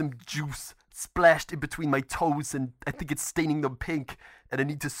some juice splashed in between my toes, and I think it's staining them pink, and I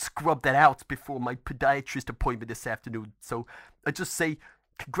need to scrub that out before my podiatrist appointment this afternoon. So I just say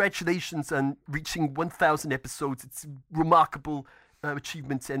congratulations on reaching 1,000 episodes. It's a remarkable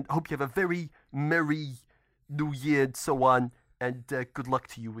achievement, and I hope you have a very merry New Year and so on. And good luck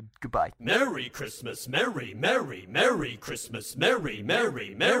to you, and goodbye. Merry Christmas, Merry, Merry, Merry Christmas, Merry,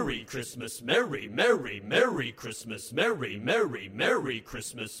 Merry, Merry Christmas, Merry, Merry, Merry Christmas, Merry, Merry, Merry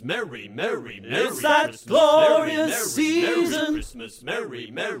Christmas, Merry, Merry, Merry. It's that glorious season. Christmas,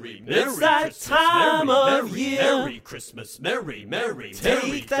 Merry, Merry, Merry. It's that time of year. Merry Christmas, Merry, Merry.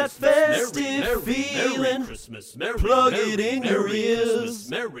 Take that festive feeling. Christmas, Merry, plug it in your ears.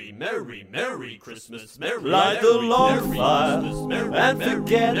 Merry, Merry, Merry Christmas, Merry. Light the log fire. And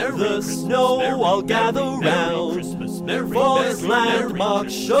forget the snow, I'll gather round for this landmark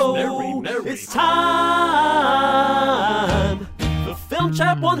show. It's time for Film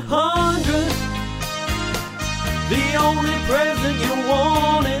Chat 100, the only present you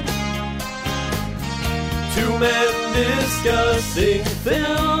wanted. Two men discussing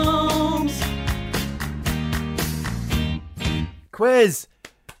films. Quiz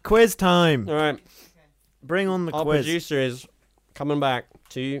time. All right. Bring on the Our quiz. producer is coming back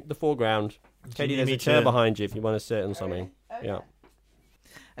to the foreground. Katie, there's a chair behind you if you want to sit on something. Okay. Yeah.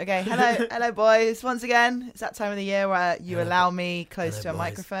 Okay, hello boys. Once again, it's that time of the year where you allow me close to a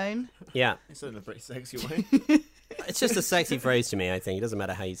microphone. Yeah. It's in a pretty sexy way. It's just a sexy phrase to me, I think. It doesn't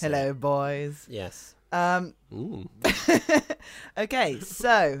matter how you say it. Hello boys. Yes. Okay,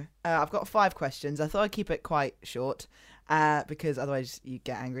 so I've got 5 questions. I thought I'd keep it quite short. Because otherwise you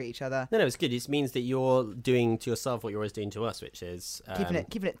get angry at each other. No, it's good. It means that you're doing to yourself what you're always doing to us, which is Keeping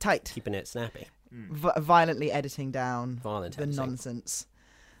it tight. keeping it snappy. Violently editing down Violent the editing. nonsense.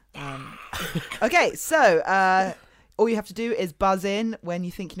 Okay, so all you have to do is buzz in when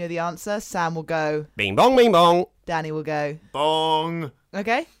you think you know the answer. Sam will go. Bing bong, bing bong. Danny will go. Bong.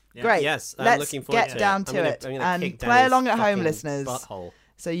 Okay, Yeah. great. Yes, I'm Let's looking forward get to down it. to I'm gonna- it I'm gonna and kick play Danny's along at home, fucking listeners. Butthole.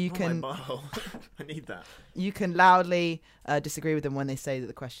 So you Oh, can my butthole. I need that. you can loudly disagree with them when they say that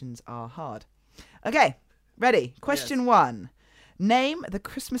the questions are hard. Okay, ready? Question 1. Name the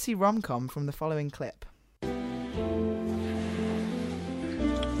Christmassy rom-com from the following clip.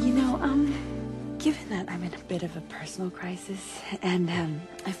 You know, given that I'm in a bit of a personal crisis and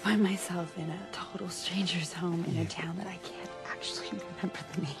I find myself in a total stranger's home in a town that I can't actually remember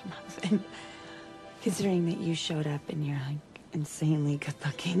the name of, and considering that you showed up and you're like insanely good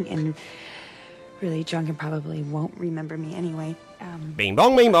looking and really drunk and probably won't remember me anyway. Bing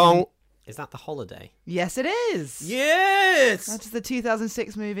bong, bing bong. Is that The Holiday? Yes, it is. Yes. That's the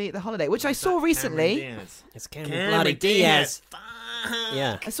 2006 movie The Holiday, which I saw recently. It's Cameron Bloody Diaz.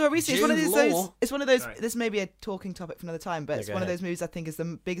 Yeah. I saw it recently. It's one of Jude those. Law. It's one of those. Sorry. This may be a talking topic for another time, but Yeah, it's go one of ahead. those movies I think is the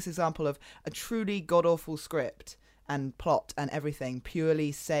biggest example of a truly god awful script and plot and everything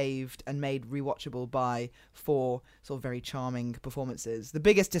purely saved and made rewatchable by 4 sort of very charming performances. The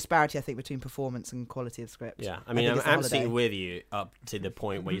biggest disparity I think between performance and quality of script. Yeah, I mean, I'm think it's The absolutely Holiday. with you up to the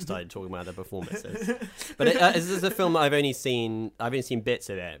point where you started talking about the performances. But this is a film that I've only seen bits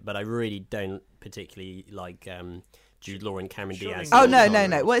of it, but I really don't particularly like Jude Law and Cameron Diaz. Oh no.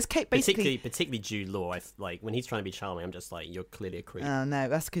 Well, it's basically. particularly Jude Law. Like when he's trying to be charming, I'm just like, you're clearly a creep. Oh no,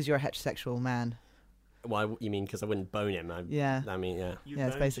 that's because you're a heterosexual man. Why you mean? Because I wouldn't bone him. Yeah. I mean, yeah. Yeah,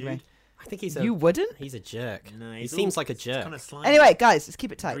 it's basically. I think he's You wouldn't? He's a jerk. No, he he's seems all- like a jerk. Kind of slimy. Anyway, guys, let's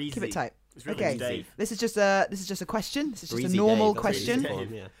keep it tight. Breezy. Keep it tight. It's really Okay. Dave. This is just a question. This is just Breezy a normal Dave, that's what question. you call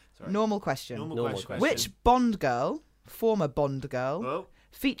him, yeah. Sorry. Normal question. Normal question. Which Bond girl, former Bond girl, Oh.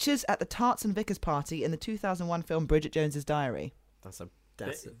 features at the Tarts and Vickers party in the 2001 film Bridget Jones's Diary? That's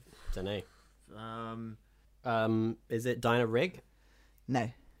don't know. Um, Is it Dinah Rigg?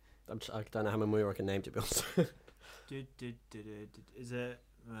 No. I don't know how many more I can name, to be honest. Is it?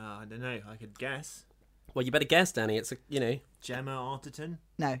 I don't know. I could guess. Well, you better guess, Danny. It's Gemma Arterton,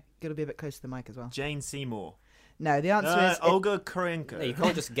 No. Gotta be a bit close to the mic as well. Jane Seymour, No, the answer is... Olga Kurylenko. No, you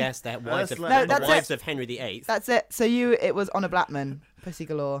can't just guess that wives of, No, that's wives it. of Henry VIII. That's it. So it was Honor Blackman, Pussy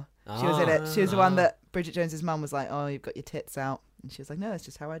Galore. She was in it. She was the one that Bridget Jones's mum was like, oh, you've got your tits out. And she was like, no, it's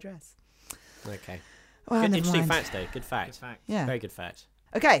just how I dress. Okay. Well, Good, never interesting mind. facts, though. Good fact. Good fact. Yeah. Very good fact.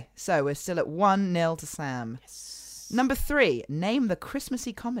 Okay, so we're still at 1-0 to Sam. Yes. Number 3. Name the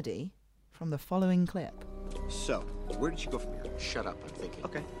Christmassy comedy from the following clip. So, where did you go from here? Shut up, I'm thinking.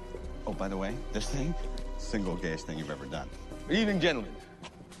 Okay. Oh, by the way, this thing, single gayest thing you've ever done. Good evening, gentlemen.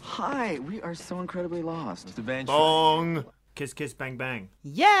 Hi, we are so incredibly lost. Mr. Van Bong. Kiss, kiss, bang, bang.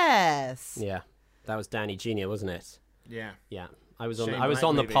 Yes! Yeah. That was Downey Jr., wasn't it? Yeah. Yeah. I was on Shane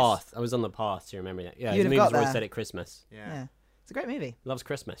the Wright path. I was on the path to remembering that. Yeah, You'd his have movies got were always there. set at Christmas. Yeah. It's a great movie. Loves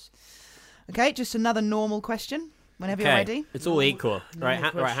Christmas. Okay, just another normal question. Whenever you're ready. It's all equal. Right,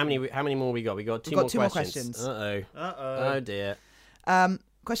 normal right. How many more we got? We got two We've got more two more questions. Uh-oh. Oh, dear.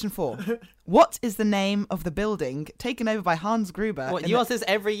 Question 4. What is the name of the building taken over by Hans Gruber? What, you ask this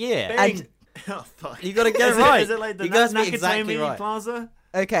every year? And Oh, fuck. You got to get it right. Is it like the you got to be Nakatomi exactly right. Plaza?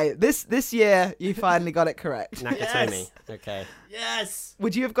 okay, this year you finally got it correct. Nakatomi. Yes. Okay. Yes.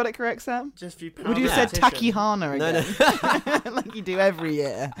 Would you have got it correct, Sam? Just a few Would you have said repetition. Takihana No, again? Like you do every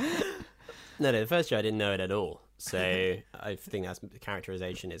year. No, the first year I didn't know it at all. So I think that's the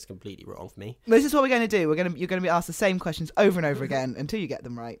characterization is completely wrong for me. This is what we're going to do. You're going to be asked the same questions over and over again until you get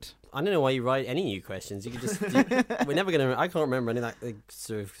them right. I don't know why you write any new questions. You could just. We're never going to. I can't remember any of that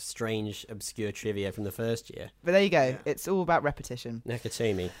sort of strange, obscure trivia from the first year. But there you go. It's all about repetition.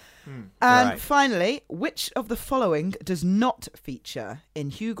 Nakatomi. And Right. finally, which of the following does not feature in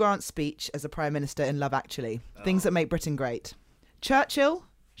Hugh Grant's speech as a Prime Minister in Love Actually? Things that make Britain great. Churchill,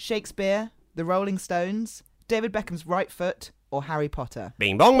 Shakespeare, the Rolling Stones, David Beckham's right foot, or Harry Potter?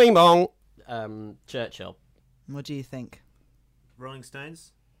 Bing bong, bing bong. Churchill. What do you think? Rolling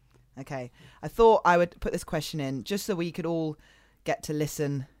Stones? Okay. I thought I would put this question in just so we could all get to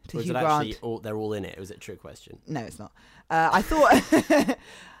listen to Or is Hugh it Grant. actually they're all in it? Was it a trick question? No, it's not. I thought...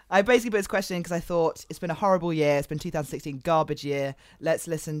 I basically put this question in because I thought it's been a horrible year. It's been 2016, garbage year. Let's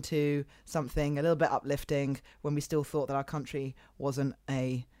listen to something a little bit uplifting when we still thought that our country wasn't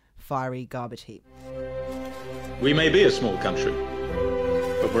a fiery garbage heap. We may be a small country,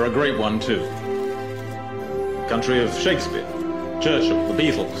 but we're a great one too. Country of Shakespeare, Churchill, the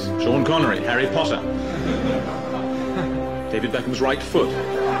Beatles, Sean Connery, Harry Potter, David Beckham's right foot,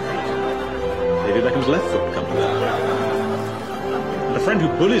 David Beckham's left foot company. And a friend who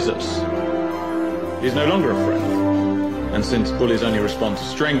bullies us is no longer a friend. And since bullies only respond to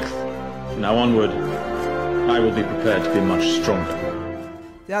strength, from now onward, I will be prepared to be much stronger.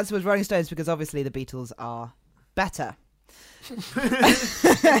 The answer was Rolling Stones because obviously the Beatles are better. I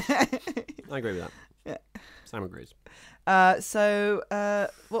agree with that. Yeah. Sam agrees. So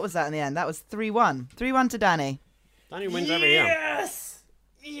what was that in the end? That was 3-1. 3-1 to Danny. Danny wins every year. Yes!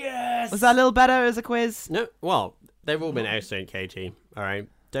 Yes! Was that a little better as a quiz? No, well, they've all been excellent, KT. All right.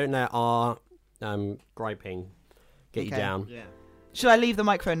 Don't let our griping get you Okay. down. Yeah. Should I leave the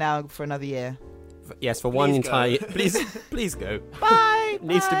microphone now for another year? Yes, for one Please entire... go. Please go. Bye!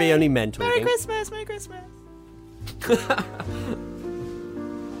 Needs to be bye. only men talking. Merry Christmas! Merry Christmas!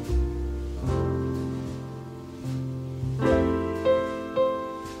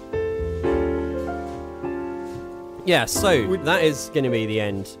 Yeah, so that is going to be the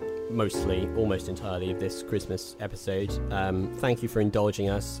end, mostly, almost entirely, of this Christmas episode. Thank you for indulging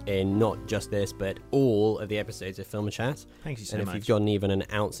us in not just this, but all of the episodes of Film Chat. Thank you so and much. if you've gotten even an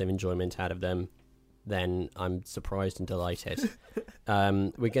ounce of enjoyment out of them, then I'm surprised and delighted.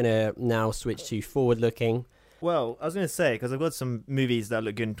 We're going to now switch to forward-looking. Well, I was going to say, because I've got some movies that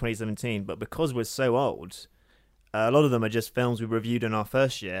look good in 2017, but because we're so old, a lot of them are just films we reviewed in our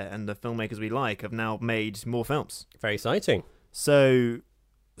first year, and the filmmakers we like have now made more films. Very exciting. So,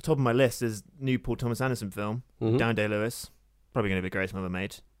 the top of my list is new Paul Thomas Anderson film, Mhm. Dan Day-Lewis. Probably going to be the greatest film ever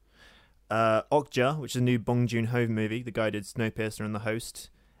made. Okja, which is a new Bong Joon-ho movie. The guy did Snowpiercer and The Host.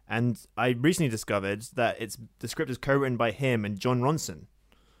 And I recently discovered that the script is co-written by him and John Ronson.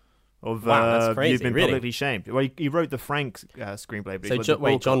 Of Wow, that's crazy, You've Been really? Publicly Shamed. Well, he wrote the Frank screenplay. But he So, was the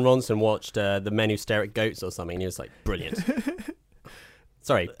wait, vocal. John Ronson watched The Men Who Stare at Goats or something, and he was like, brilliant.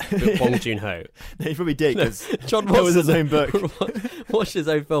 Sorry, Bong Joon-ho. He probably did, because John that was his Ronson own book. watched his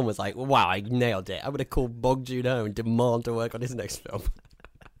own film, was like, wow, I nailed it. I'm going to call Bong Joon-ho and demand to work on his next film.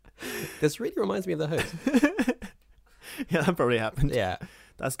 This really reminds me of The Host. Yeah, that probably happened. Yeah.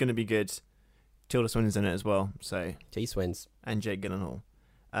 That's going to be good. Tilda Swinton's in it as well, so... T-Swins. And Jake Gyllenhaal.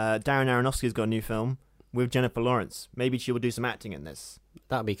 Darren Aronofsky's got a new film with Jennifer Lawrence. Maybe she will do some acting in this.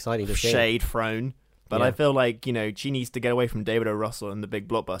 That'd be exciting to see. Shade thrown. But Yeah. I feel like, she needs to get away from David O. Russell and the big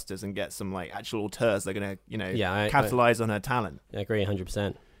blockbusters and get some, actual auteurs that are going to, Yeah, capitalize on her talent. I agree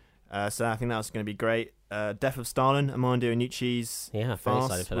 100%. So I think that's going to be great. Death of Stalin, Armando Iannucci's Yeah, very farce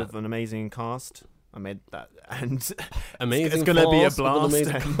excited for with that. an amazing cast. I made that, and Amazing it's going to be a farce with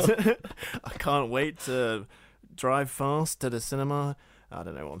an blast. amazing And I can't wait to drive fast to the cinema. I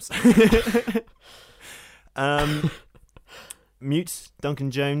don't know what I'm saying. Mute,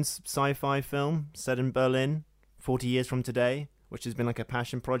 Duncan Jones sci-fi film set in Berlin 40 years from today, which has been like a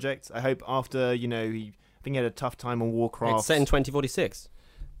passion project. I hope after, I think he had a tough time on Warcraft. It's set in 2046.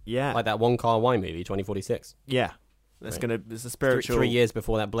 Yeah. Like that Wong Kar-wai movie, 2046. Yeah. It's a spiritual 3 years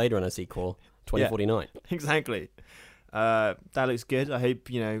before that Blade Runner sequel, 2049. Yeah, exactly. That looks good. I hope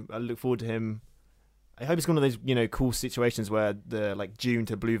I look forward to him. I hope it's one of those cool situations where the June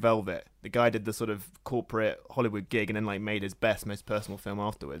to Blue Velvet, the guy did the sort of corporate Hollywood gig and then made his most personal film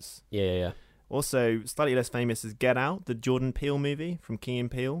afterwards. Yeah. Also, slightly less famous is Get Out, the Jordan Peele movie from Key and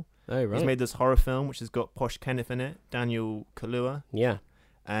Peele. Oh, right. He's made this horror film which has got Posh Kenneth in it, Daniel Kaluuya. Yeah.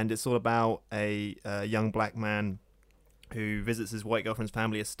 And it's all about a young black man who visits his white girlfriend's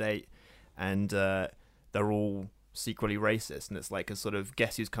family estate, and they're all secretly racist, and it's like a sort of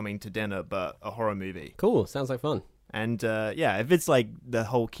Guess Who's Coming to Dinner, but a horror movie. Cool, sounds like fun. And if it's like the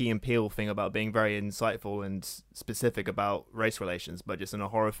whole Key and Peele thing about being very insightful and specific about race relations, but just in a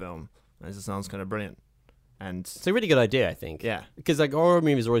horror film, it just sounds kind of brilliant. And it's a really good idea, I think. Yeah, because horror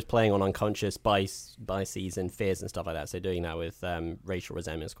movies are always playing on unconscious biases and fears and stuff like that. So doing that with racial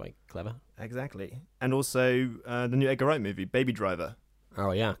resentment is quite clever. Exactly. And also the new Edgar Wright movie, Baby Driver.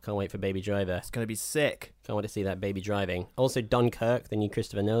 Oh yeah, can't wait for Baby Driver. It's going to be sick. Can't wait to see that baby driving. Also Dunkirk, the new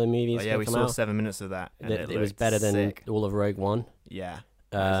Christopher Nolan movie. Oh yeah, we saw 7 minutes of that. And it was better than all of Rogue One. Yeah,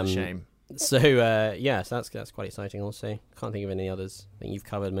 that's a shame. So so that's quite exciting. Also, can't think of any others. I think you've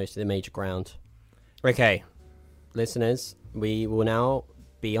covered most of the major ground. Okay, listeners, we will now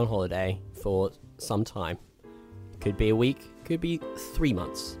be on holiday for some time. Could be a week, could be 3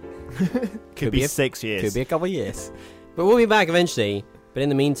 months, could be 6 years, could be a couple of years. But we'll be back eventually. But in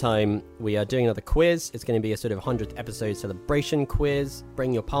the meantime, we are doing another quiz. It's going to be a sort of 100th episode celebration quiz.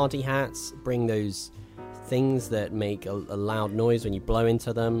 Bring your party hats. Bring those things that make a loud noise when you blow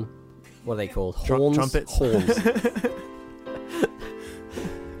into them. What are they called? Horns? Trumpets? Horns.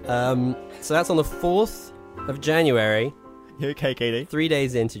 So that's on the 4th of January. You okay, Katie? 3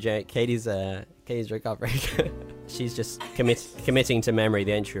 days into Katie's recovery. She's just committing to memory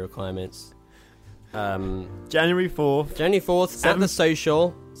the entry requirements. January 4th at the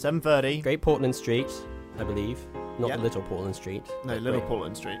Social, 7:30, Great Portland Street, I believe. Not Little Portland Street. No, Little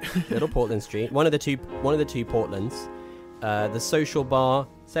Portland Street. Little Portland Street. One of the two Portlands. The Social Bar,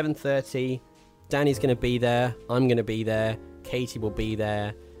 7:30. Danny's going to be there. I'm going to be there. Katie will be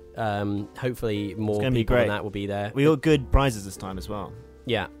there. Hopefully more people than that will be there. We got good prizes this time as well.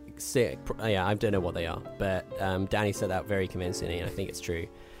 Yeah, sick. Yeah, I don't know what they are, but Danny said that very convincingly, and I think it's true.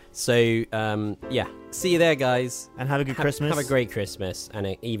 So, see you there, guys. And have a good Christmas. Have a great Christmas and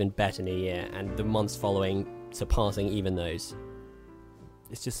an even better New Year, and the months following surpassing even those.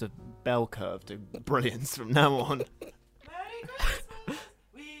 It's just a bell curve to brilliance from now on.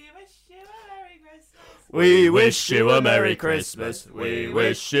 We wish you a Merry Christmas. We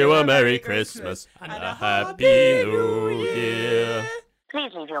wish you a Merry Christmas and a Happy New Year.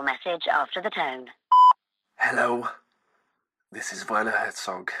 Please leave your message after the tone. Hello. This is Werner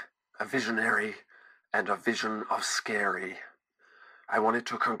Herzog, a visionary and a vision of scary. I wanted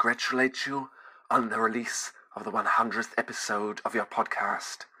to congratulate you on the release of the 100th episode of your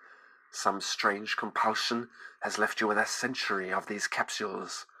podcast. Some strange compulsion has left you with a century of these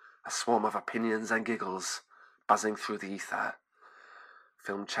capsules, a swarm of opinions and giggles buzzing through the ether.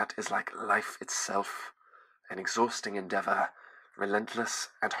 Film chat is like life itself, an exhausting endeavor, relentless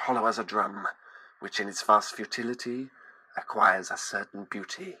and hollow as a drum, which in its vast futility acquires a certain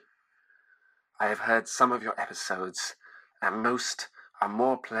beauty. I have heard some of your episodes, and most are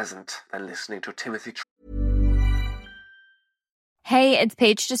more pleasant than listening to Timothy. Hey, it's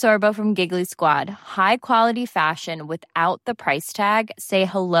Paige DeSorbo from Giggly Squad. High quality fashion without the price tag. Say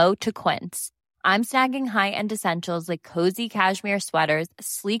hello to Quince. I'm snagging high-end essentials like cozy cashmere sweaters,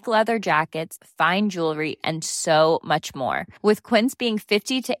 sleek leather jackets, fine jewelry, and so much more. With Quince being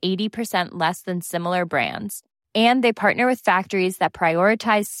 50 to 80% less than similar brands. And they partner with factories that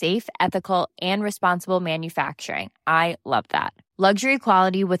prioritize safe, ethical, and responsible manufacturing. I love that. Luxury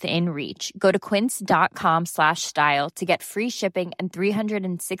quality within reach. Go to quince.com/style to get free shipping and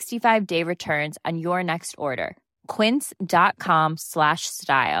 365-day returns on your next order.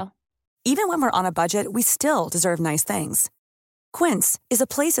 Quince.com/style. Even when we're on a budget, we still deserve nice things. Quince is a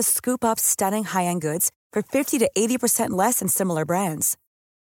place to scoop up stunning high-end goods for 50 to 80% less than similar brands.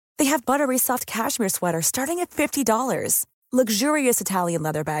 They have buttery soft cashmere sweaters starting at $50, luxurious Italian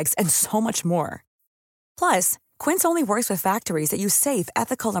leather bags, and so much more. Plus, Quince only works with factories that use safe,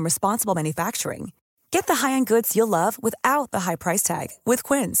 ethical, and responsible manufacturing. Get the high-end goods you'll love without the high price tag with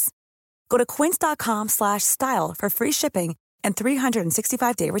Quince. Go to quince.com/style for free shipping and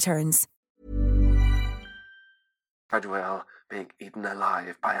 365-day returns. Treadwell being eaten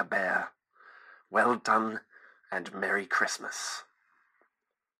alive by a bear. Well done and Merry Christmas.